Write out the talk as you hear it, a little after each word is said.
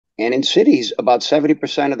And in cities, about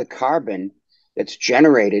 70% of the carbon that's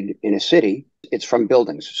generated in a city, it's from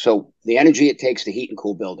buildings. So the energy it takes to heat and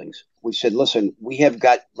cool buildings. We said, listen, we have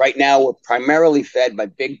got right now, we're primarily fed by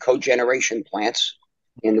big cogeneration plants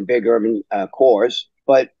in the big urban cores.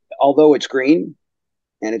 But although it's green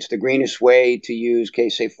and it's the greenest way to use,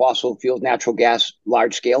 say, fossil fuels, natural gas,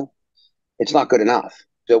 large scale, it's not good enough.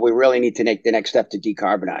 So we really need to take the next step to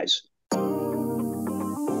decarbonize.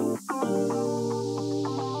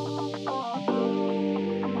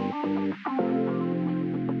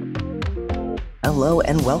 Hello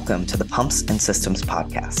and welcome to the Pumps and Systems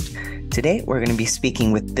podcast. Today, we're going to be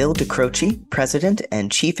speaking with Bill DiCroce, President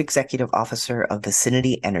and Chief Executive Officer of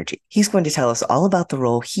Vicinity Energy. He's going to tell us all about the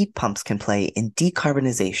role heat pumps can play in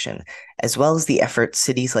decarbonization, as well as the efforts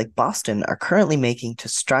cities like Boston are currently making to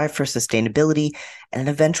strive for sustainability and an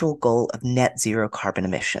eventual goal of net zero carbon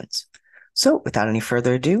emissions. So without any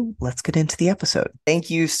further ado, let's get into the episode.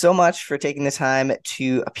 Thank you so much for taking the time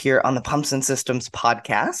to appear on the Pumps and Systems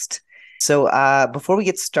podcast. So before we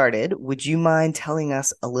get started, would you mind telling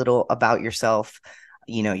us a little about yourself,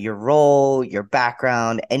 your role, your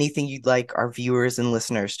background, anything you'd like our viewers and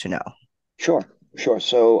listeners to know? Sure.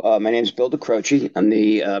 So my name is Bill DiCroce. I'm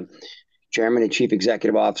the Chairman and Chief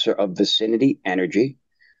Executive Officer of Vicinity Energy.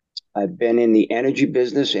 I've been in the energy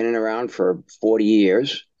business in and around for 40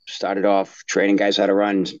 years. Started off training guys how to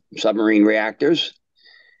run submarine reactors,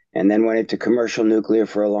 and then went into commercial nuclear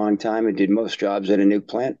for a long time and did most jobs at a nuke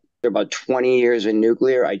plant. After about 20 years in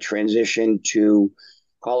nuclear, I transitioned to,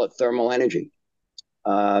 call it thermal energy,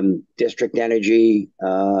 district energy,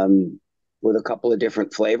 with a couple of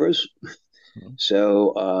different flavors.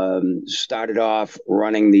 So started off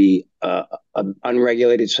running the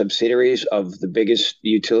unregulated subsidiaries of the biggest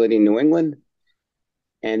utility in New England.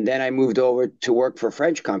 And then I moved over to work for a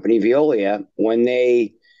French company, Veolia, when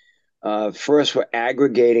they first were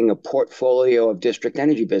aggregating a portfolio of district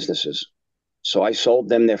energy businesses. So I sold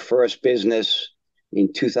them their first business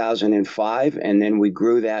in 2005, and then we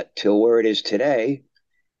grew that till where it is today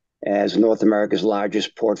as North America's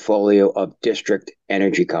largest portfolio of district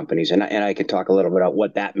energy companies. And I can talk a little bit about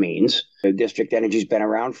what that means. The district energy's been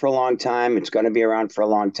around for a long time. It's going to be around for a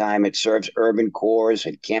long time. It serves urban cores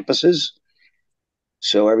and campuses.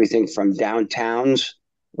 So everything from downtowns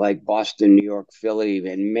like Boston, New York, Philly,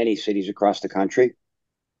 and many cities across the country,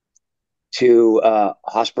 to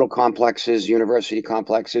hospital complexes, university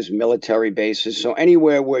complexes, military bases. So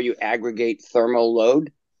anywhere where you aggregate thermal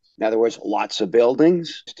load, in other words, lots of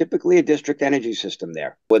buildings, it's typically a district energy system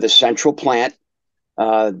there with a central plant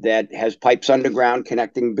that has pipes underground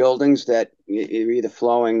connecting buildings that are either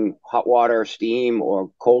flowing hot water, steam, or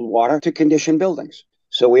cold water to condition buildings.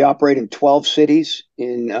 So we operate in 12 cities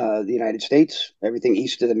in the United States, everything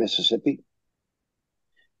east of the Mississippi,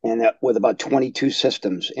 and with about 22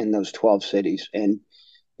 systems in those 12 cities. And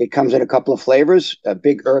it comes in a couple of flavors,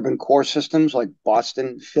 big urban core systems like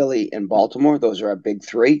Boston, Philly, and Baltimore. Those are our big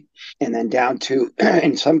three. And then down to,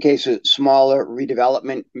 in some cases, smaller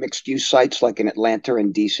redevelopment mixed-use sites like in Atlanta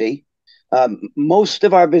and DC. Most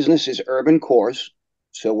of our business is urban cores,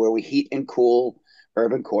 so where we heat and cool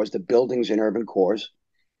urban cores, the buildings in urban cores.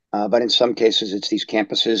 But in some cases, it's these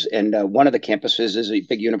campuses. And one of the campuses is a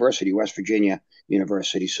big university, West Virginia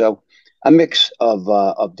University. So a mix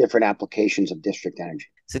of different applications of district energy.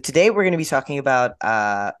 So today we're going to be talking about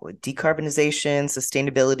decarbonization,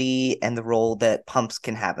 sustainability, and the role that pumps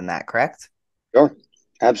can have in that, correct? Sure,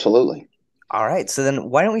 absolutely. All right. So then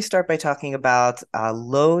why don't we start by talking about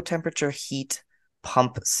low temperature heat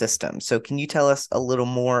pump systems? So can you tell us a little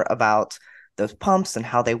more about those pumps and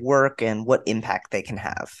how they work and what impact they can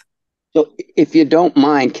have? So if you don't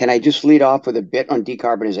mind, can I just lead off with a bit on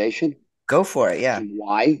decarbonization? Go for it, yeah.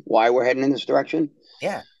 Why we're heading in this direction?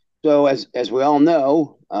 Yeah. So as we all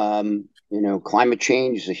know, climate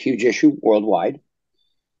change is a huge issue worldwide,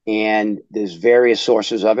 and there's various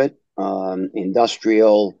sources of it,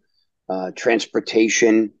 industrial,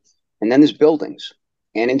 transportation, and then there's buildings.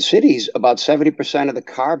 And in cities, about 70% of the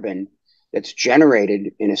carbon that's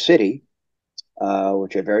generated in a city,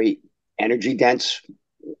 which are very energy dense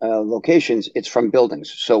locations, it's from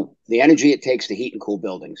buildings. So the energy it takes to heat and cool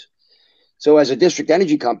buildings. So as a district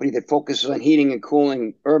energy company that focuses on heating and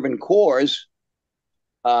cooling urban cores,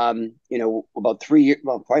 about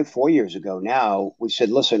probably 4 years ago now, we said,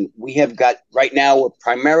 listen, we have got right now, we're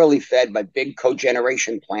primarily fed by big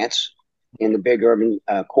cogeneration plants in the big urban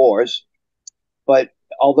cores. But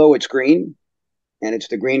although it's green and it's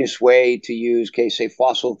the greenest way to use, say,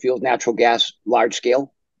 fossil fuels, natural gas, large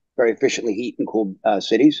scale, very efficiently heat and cool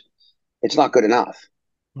cities, it's not good enough.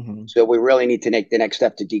 Mm-hmm. So we really need to take the next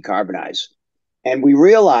step to decarbonize. And we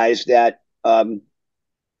realized that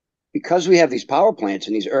because we have these power plants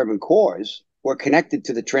in these urban cores, we're connected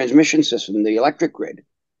to the transmission system, the electric grid.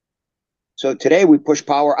 So today we push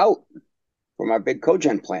power out from our big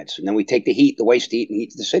cogen plants, and then we take the heat, the waste heat, and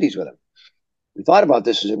heat to the cities with them. We thought about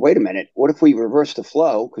this and said, wait a minute, what if we reverse the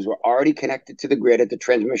flow? Because we're already connected to the grid at the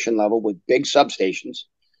transmission level with big substations,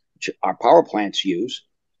 which our power plants use.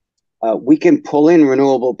 We can pull in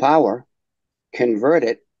renewable power, convert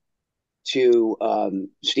it to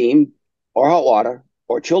steam or hot water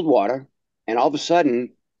or chilled water, and all of a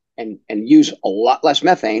sudden, and use a lot less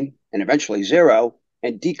methane and eventually zero,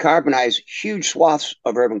 and decarbonize huge swaths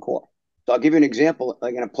of urban core. So I'll give you an example.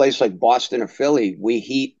 Like in a place like Boston or Philly, we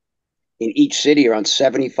heat in each city around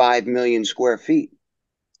 75 million square feet.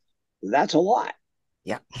 That's a lot.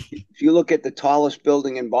 Yeah. If you look at the tallest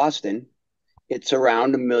building in Boston, it's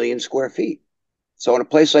around 1 million square feet. So in a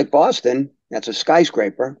place like Boston, that's a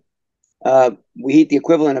skyscraper, we heat the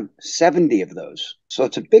equivalent of 70 of those. So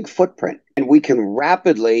it's a big footprint, and we can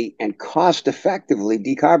rapidly and cost effectively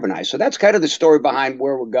decarbonize. So that's kind of the story behind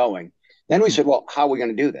where we're going. Then we said, well, how are we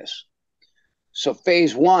going to do this? So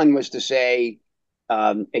phase one was to say,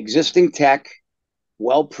 existing tech,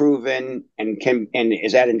 well proven, and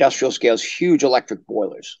is at industrial scales, huge electric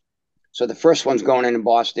boilers. So the first one's going in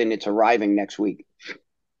Boston. It's arriving next week.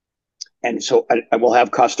 And so I will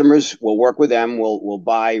have customers. We'll work with them. We'll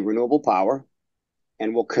buy renewable power,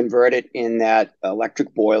 and we'll convert it in that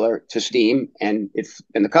electric boiler to steam. And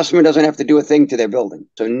the customer doesn't have to do a thing to their building.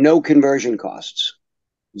 So no conversion costs,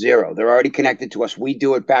 zero. They're already connected to us. We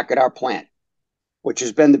do it back at our plant, which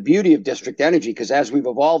has been the beauty of district energy, because as we've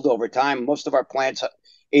evolved over time, most of our plants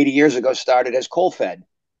 80 years ago started as coal-fed.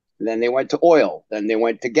 Then they went to oil. Then they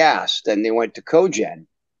went to gas. Then they went to cogen.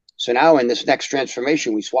 So now in this next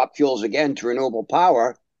transformation, we swap fuels again to renewable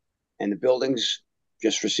power, and the buildings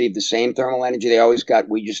just receive the same thermal energy they always got.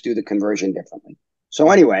 We just do the conversion differently.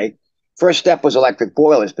 So anyway, first step was electric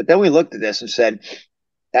boilers, but then we looked at this and said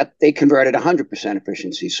that they converted 100%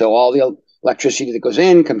 efficiency. So all the electricity that goes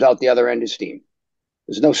in comes out the other end as steam.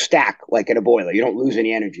 There's no stack like in a boiler. You don't lose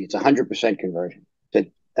any energy. It's 100% conversion.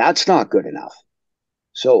 That's not good enough.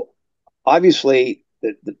 So obviously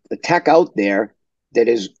the tech out there that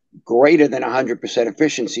is greater than 100%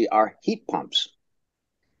 efficiency are heat pumps.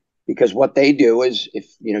 Because what they do is, if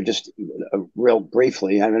just real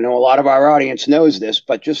briefly, I know a lot of our audience knows this,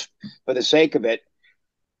 but just for the sake of it,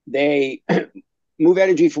 they move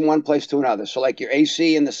energy from one place to another. So like your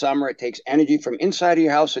AC in the summer, it takes energy from inside of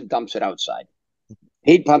your house and dumps it outside.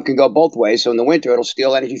 Heat pump can go both ways. So in the winter, it'll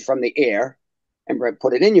steal energy from the air and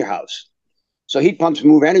put it in your house. So heat pumps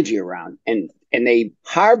move energy around, and they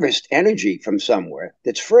harvest energy from somewhere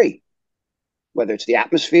that's free, whether it's the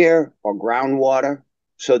atmosphere or groundwater.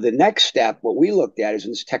 So the next step, what we looked at is,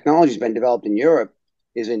 and this technology has been developed in Europe,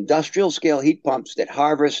 is industrial scale heat pumps that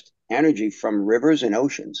harvest energy from rivers and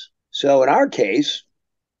oceans. So in our case,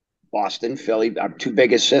 Boston, Philly, our two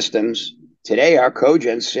biggest systems, today our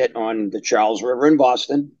cogens sit on the Charles River in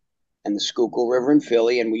Boston and the Schuylkill River in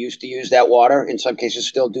Philly, and we used to use that water, in some cases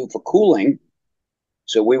still do, for cooling.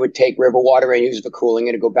 So we would take river water and use it for cooling, and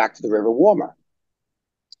it'd go back to the river warmer.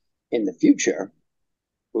 In the future,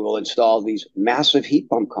 we will install these massive heat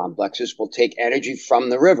pump complexes. We'll take energy from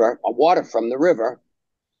the river, or water from the river,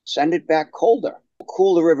 send it back colder. We'll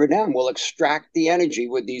cool the river down. We'll extract the energy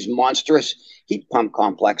with these monstrous heat pump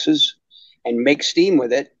complexes and make steam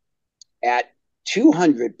with it at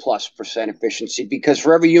 200+% efficiency, because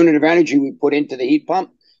for every unit of energy we put into the heat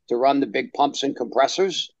pump to run the big pumps and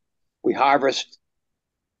compressors, we harvest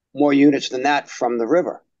more units than that from the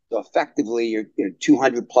river. So effectively, you're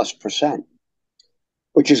 200+%,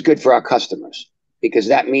 which is good for our customers, because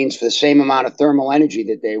that means for the same amount of thermal energy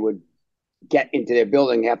that they would get into their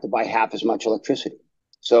building, they have to buy half as much electricity.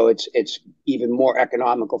 So it's even more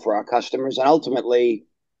economical for our customers, and ultimately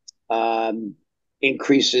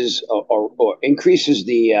increases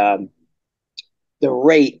the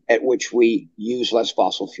rate at which we use less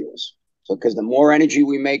fossil fuels. So because the more energy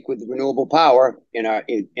we make with renewable power in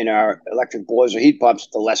our electric boilers or heat pumps,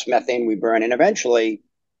 the less methane we burn, and eventually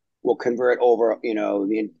we'll convert over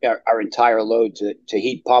our entire load to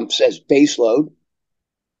heat pumps as base load.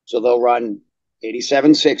 So they'll run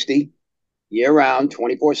 8760 year round,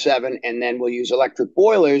 24/7, and then we'll use electric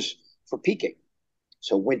boilers for peaking.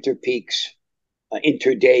 So winter peaks,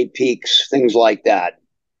 interday peaks, things like that.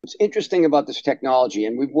 What's interesting about this technology,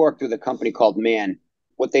 and we've worked with a company called Man,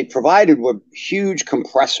 what they provided were huge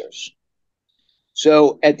compressors.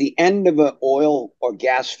 So at the end of an oil or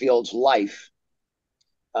gas field's life,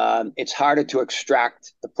 it's harder to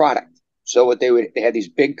extract the product. So what they had these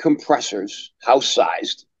big compressors,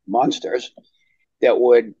 house-sized monsters, that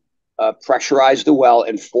would pressurize the well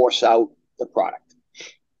and force out the product.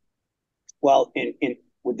 Well,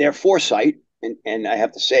 with their foresight, and I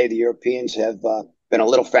have to say the Europeans have been a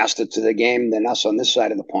little faster to the game than us on this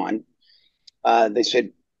side of the pond. They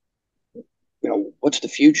said, what's the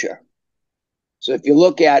future? So if you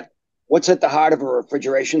look at what's at the heart of a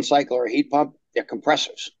refrigeration cycle or a heat pump, they're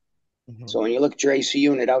compressors. Mm-hmm. So when you look at your AC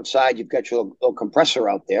unit outside, you've got your little compressor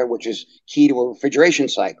out there, which is key to a refrigeration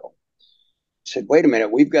cycle. I said, wait a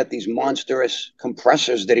minute, we've got these monstrous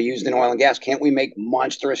compressors that are used in oil and gas. Can't we make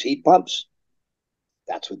monstrous heat pumps?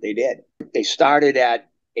 That's what they did. They started at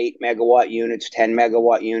 8 megawatt units, 10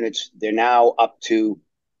 megawatt units. They're now up to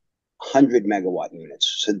 100 megawatt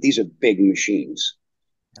units. So these are big machines.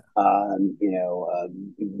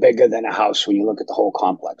 Bigger than a house when you look at the whole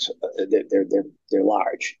complex. They're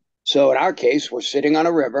large. So in our case, we're sitting on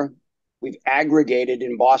a river. We've aggregated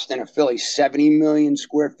in Boston or Philly 70 million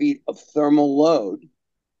square feet of thermal load.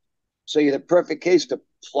 So you're the perfect case to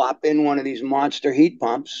plop in one of these monster heat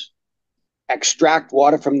pumps, extract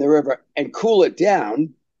water from the river and cool it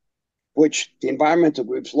down, which the environmental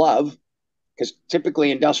groups love, because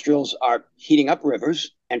typically industrials are heating up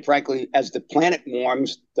rivers. And frankly, as the planet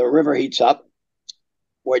warms, the river heats up,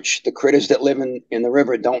 which the critters that live in the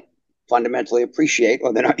river don't fundamentally appreciate,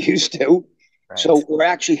 or they're not used to. Right. So we're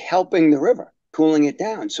actually helping the river, cooling it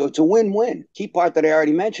down. So it's a win-win. Key part that I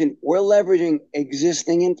already mentioned, we're leveraging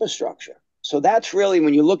existing infrastructure. So that's really,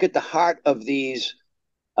 when you look at the heart of these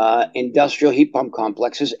industrial heat pump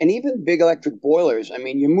complexes and even big electric boilers, I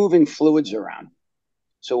mean, you're moving fluids around.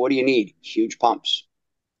 So what do you need? Huge pumps.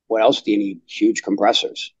 What else do you need? Huge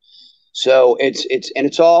compressors. So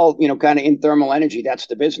it's all, kind of in thermal energy. That's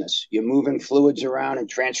the business. You're moving fluids around and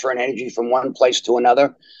transferring energy from one place to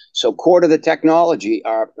another. So core to the technology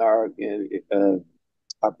are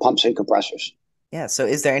pumps and compressors. Yeah. So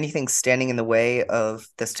is there anything standing in the way of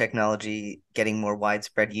this technology getting more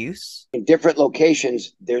widespread use? In different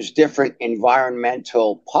locations, there's different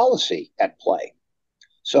environmental policy at play.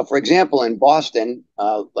 So, for example, in Boston,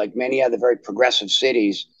 like many other very progressive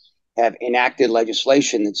cities, have enacted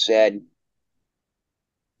legislation that said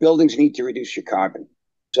buildings need to reduce your carbon.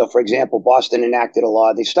 So, for example, Boston enacted a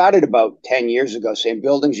law. They started about 10 years ago saying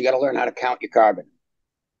buildings, you got to learn how to count your carbon.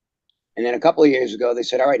 And then a couple of years ago, they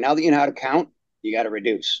said, all right, now that you know how to count, you got to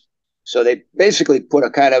reduce. So they basically put a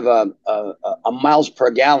kind of a miles per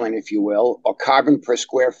gallon, if you will, or carbon per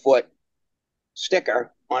square foot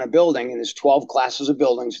sticker on a building. And there's 12 classes of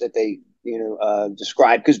buildings that they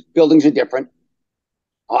describe, because buildings are different.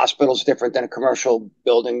 A hospital's different than a commercial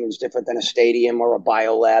building. It's different than a stadium or a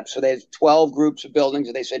biolab. So there's 12 groups of buildings.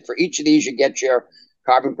 And they said for each of these, you get your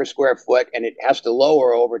carbon per square foot, and it has to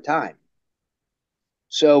lower over time.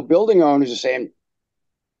 So building owners are saying,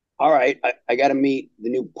 all right, I got to meet the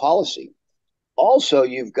new policy. Also,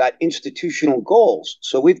 you've got institutional goals.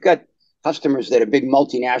 So we've got customers that are big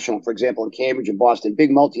multinational, for example, in Cambridge and Boston,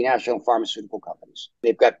 big multinational pharmaceutical companies.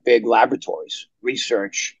 They've got big laboratories,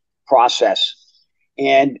 research, process.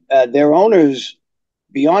 And their owners,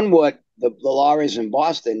 beyond what the law is in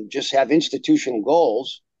Boston, just have institutional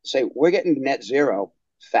goals, say, we're getting to net zero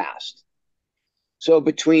fast. So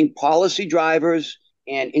between policy drivers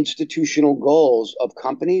and institutional goals of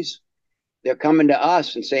companies, they're coming to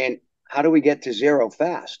us and saying, how do we get to zero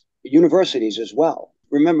fast? Universities as well.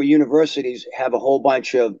 Remember, universities have a whole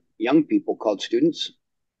bunch of young people called students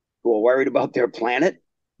who are worried about their planet,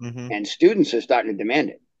 and students are starting to demand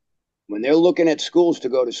it. When they're looking at schools to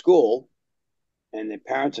go to school, and their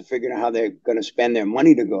parents are figuring out how they're going to spend their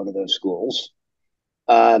money to go to those schools,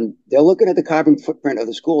 they're looking at the carbon footprint of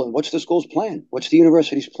the school and what's the school's plan? What's the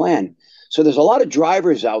university's plan? So there's a lot of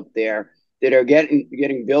drivers out there that are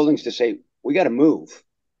getting buildings to say, we got to move.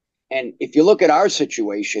 And if you look at our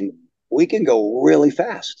situation, we can go really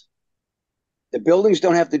fast. The buildings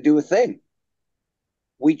don't have to do a thing.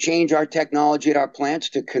 We change our technology at our plants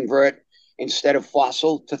to convert, instead of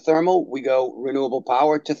fossil to thermal, we go renewable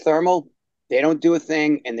power to thermal. They don't do a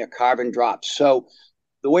thing, and their carbon drops. So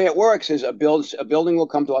the way it works is a building will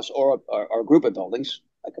come to us, or a group of buildings,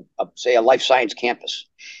 like say a life science campus.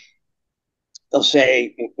 They'll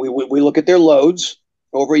say, we look at their loads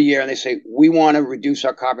over a year, and they say, we want to reduce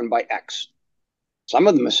our carbon by X. Some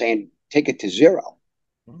of them are saying, take it to zero.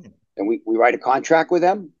 And we write a contract with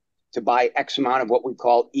them to buy X amount of what we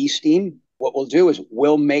call e-steam. What we'll do is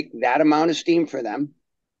we'll make that amount of steam for them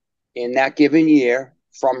in that given year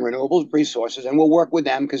from renewable resources, and we'll work with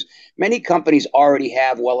them because many companies already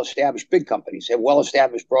have well-established, big companies have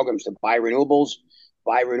well-established programs to buy renewables,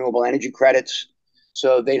 buy renewable energy credits.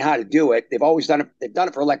 So they know how to do it. They've always done it. They've done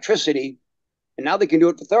it for electricity, and now they can do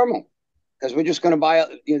it for thermal because we're just going to buy,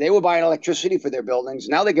 they were buying electricity for their buildings.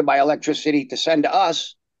 Now they can buy electricity to send to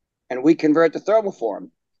us, and we convert to thermal for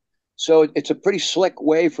them. So it's a pretty slick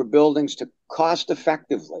way for buildings to cost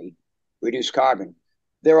effectively reduce carbon.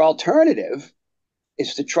 Their alternative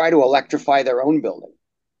is to try to electrify their own building.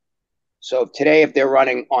 So today, if they're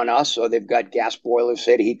running on us or they've got gas boilers,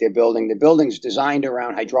 say, to heat their building, the building's designed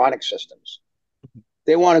around hydronic systems.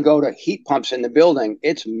 They want to go to heat pumps in the building.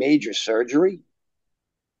 It's major surgery,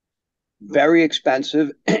 very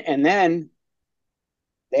expensive. And then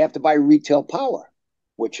they have to buy retail power,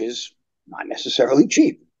 which is not necessarily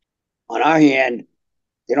cheap. On our hand,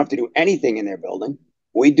 they don't have to do anything in their building.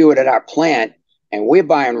 We do it at our plant, and we're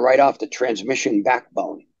buying right off the transmission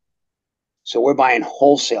backbone. So we're buying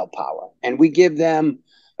wholesale power, and we give them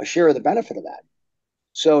a share of the benefit of that.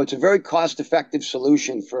 So it's a very cost-effective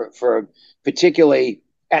solution for particularly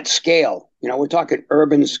at scale. We're talking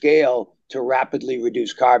urban scale to rapidly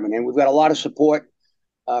reduce carbon. And we've got a lot of support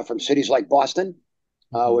from cities like Boston,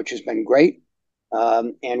 which has been great.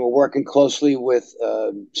 And we're working closely with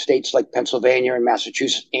states like Pennsylvania and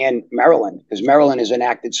Massachusetts and Maryland, because Maryland has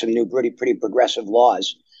enacted some new pretty progressive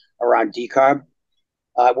laws around decarb.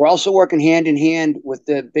 We're also working hand in hand with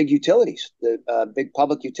the big utilities, the big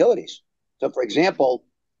public utilities. So, for example,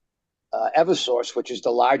 Eversource, which is the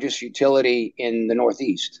largest utility in the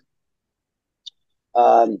Northeast,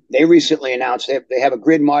 they recently announced they have a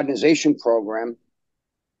grid modernization program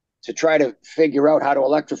to try to figure out how to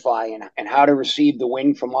electrify and how to receive the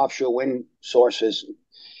wind from offshore wind sources,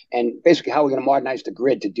 and basically how we're going to modernize the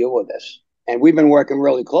grid to deal with this. And we've been working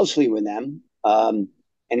really closely with them.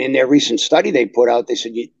 And in their recent study they put out, they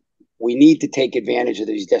said, we need to take advantage of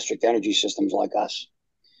these district energy systems like us.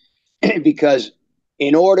 Because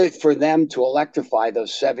in order for them to electrify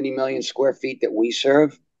those 70 million square feet that we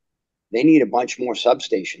serve, they need a bunch more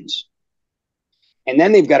substations. And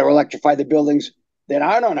then they've got to electrify the buildings that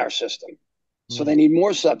aren't on our system. So they need more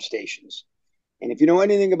substations. And if you know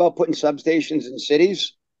anything about putting substations in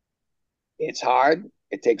cities, it's hard,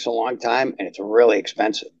 it takes a long time, and it's really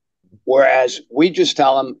expensive. Whereas we just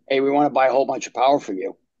tell them, hey, we want to buy a whole bunch of power for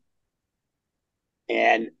you.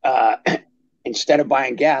 And instead of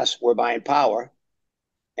buying gas, we're buying power.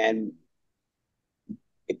 And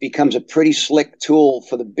it becomes a pretty slick tool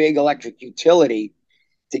for the big electric utility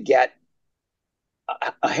to get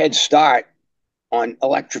a head start on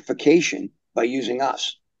electrification by using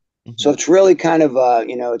us. So it's really kind of a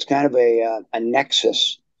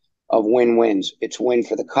nexus of win-wins. It's a win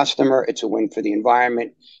for the customer, it's a win for the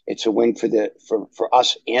environment, it's a win for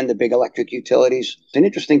us and the big electric utilities. It's an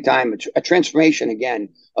interesting time, it's a transformation again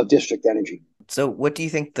of district energy. So what do you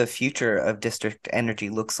think the future of district energy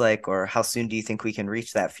looks like, or how soon do you think we can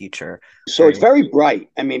reach that future? So it's very bright.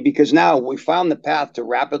 I mean, because now we found the path to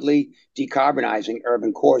rapidly decarbonizing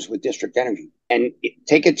urban cores with district energy. And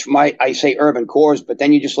take it from I say urban cores, but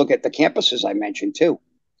then you just look at the campuses I mentioned too.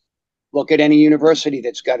 Look at any university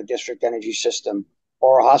that's got a district energy system,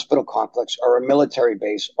 or a hospital complex, or a military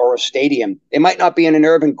base, or a stadium. They might not be in an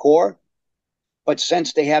urban core, but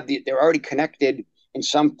since they're already connected in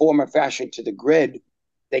some form or fashion to the grid,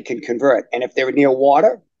 they can convert. And if they're near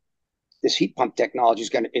water, this heat pump technology is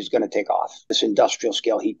going to take off. This industrial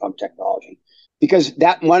scale heat pump technology, because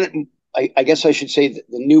that one, I guess I should say the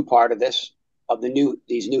new part of this,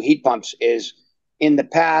 these new heat pumps, is in the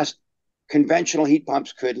past, conventional heat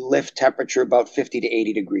pumps could lift temperature about 50 to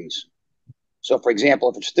 80 degrees. So, for example,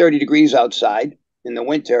 if it's 30 degrees outside in the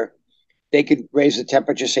winter, they could raise the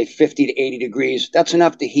temperature, say 50 to 80 degrees. That's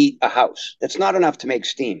enough to heat a house. That's not enough to make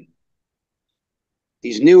steam.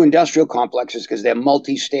 These new industrial complexes, because they're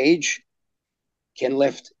multi-stage, can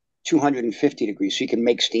lift 250 degrees, so you can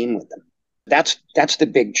make steam with them. That's the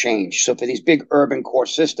big change. So for these big urban core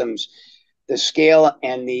systems, the scale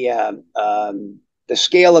and the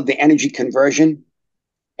scale of the energy conversion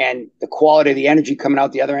and the quality of the energy coming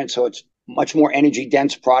out the other end, so it's much more energy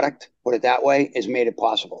dense product, put it that way, has made it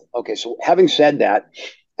possible. Okay, so having said that,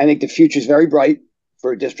 I think the future is very bright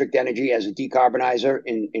for district energy as a decarbonizer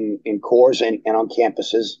in cores and on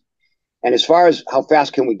campuses. And as far as how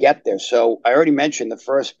fast can we get there, so I already mentioned the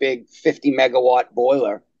first big 50 megawatt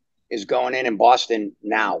boiler is going in Boston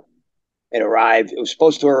now. It arrived. It was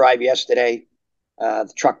supposed to arrive yesterday. The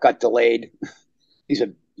truck got delayed.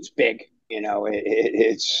 It's big.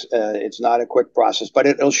 It's not a quick process, but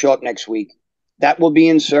it'll show up next week. That will be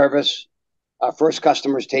in service. Our first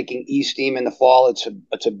customer is taking E-Steam in the fall. It's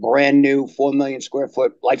a brand new 4 million square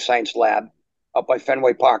foot life science lab up by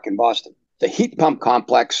Fenway Park in Boston. The heat pump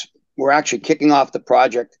complex, we're actually kicking off the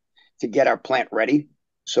project to get our plant ready.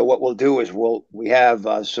 So what we'll do is we have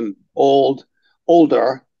some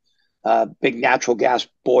older big natural gas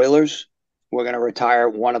boilers we're going to retire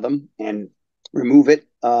one of them and remove it.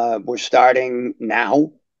 We're starting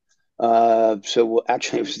now.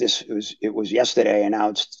 Actually, it was yesterday, and now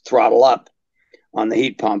it's throttle up on the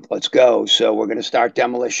heat pump. Let's go. So we're going to start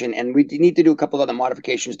demolition, and we need to do a couple other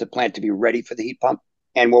modifications to plant to be ready for the heat pump.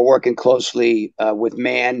 And we're working closely with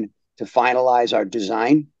MAN to finalize our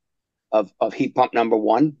design of heat pump number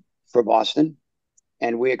 1 for Boston.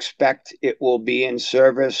 And we expect it will be in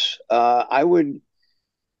service. I'm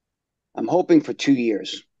hoping for 2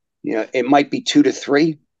 years. It might be 2 to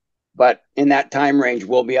 3, but in that time range,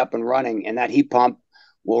 we'll be up and running, and that heat pump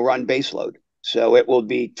will run baseload. So it will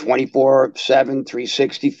be 24/7,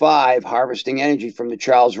 365, harvesting energy from the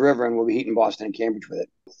Charles River, and we'll be heating Boston and Cambridge with it.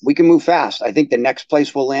 We can move fast. I think the next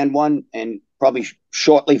place we'll land one, and probably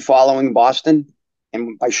shortly following Boston,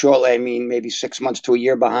 and by shortly, I mean maybe 6 months to a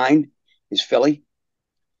year behind, is Philly.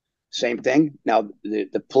 Same thing. Now,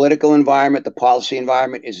 the political environment, the policy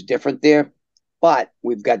environment is different there, but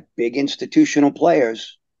we've got big institutional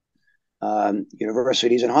players,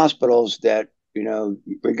 universities and hospitals that,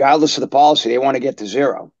 regardless of the policy, they want to get to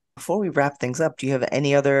zero. Before we wrap things up, do you have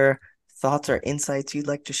any other thoughts or insights you'd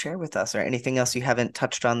like to share with us, or anything else you haven't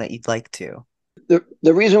touched on that you'd like to?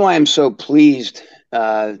 The reason why I'm so pleased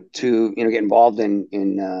to get involved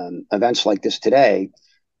in events like this today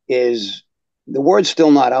is the word's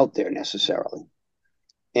still not out there necessarily.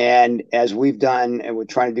 And as we've done, and we're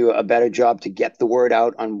trying to do a better job to get the word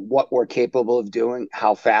out on what we're capable of doing,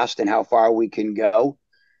 how fast and how far we can go,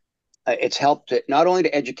 it's helped not only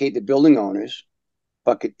to educate the building owners,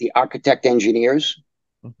 but the architect engineers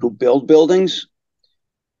who build buildings.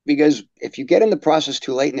 Because if you get in the process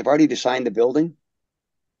too late and they've already designed the building,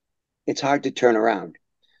 it's hard to turn around.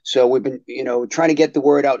 So we've been, trying to get the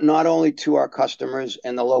word out not only to our customers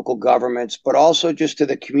and the local governments, but also just to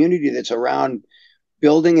the community that's around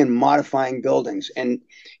building and modifying buildings. And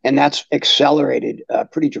that's accelerated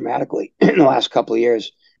pretty dramatically in the last couple of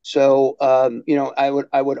years. So, I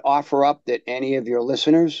would offer up that any of your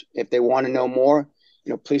listeners, if they want to know more,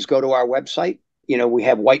 please go to our website. We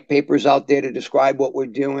have white papers out there to describe what we're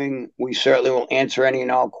doing. We certainly will answer any and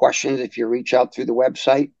all questions if you reach out through the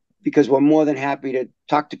website, because we're more than happy to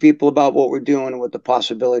talk to people about what we're doing and what the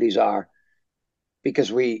possibilities are,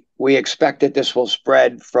 because we expect that this will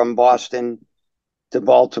spread from Boston to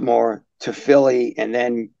Baltimore to Philly, and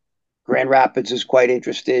then Grand Rapids is quite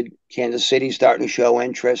interested. Kansas City's starting to show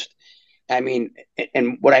interest. I mean,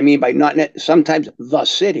 and what I mean by not sometimes the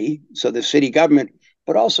city, so the city government,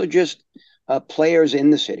 but also just players in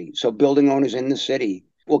the city. So building owners in the city.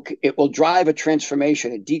 It will drive a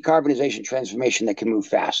transformation, a decarbonization transformation that can move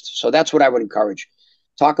fast. So that's what I would encourage.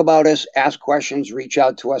 Talk about us, ask questions, reach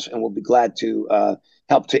out to us, and we'll be glad to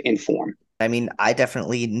help to inform. I mean, I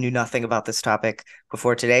definitely knew nothing about this topic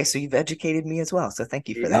before today, so you've educated me as well. So thank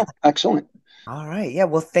you for that. Excellent. All right. Yeah.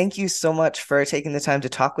 Well, thank you so much for taking the time to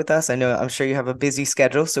talk with us. I'm sure you have a busy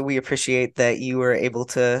schedule, so we appreciate that you were able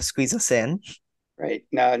to squeeze us in. Right.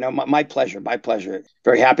 No, my pleasure. My pleasure.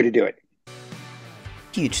 Very happy to do it.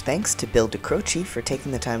 Huge thanks to Bill DiCroce for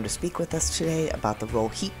taking the time to speak with us today about the role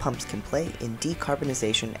heat pumps can play in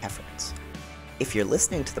decarbonization efforts. If you're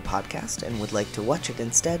listening to the podcast and would like to watch it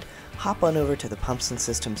instead, hop on over to the Pumps and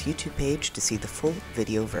Systems YouTube page to see the full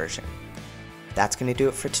video version. That's going to do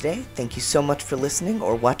it for today. Thank you so much for listening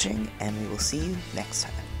or watching, and we will see you next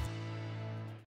time.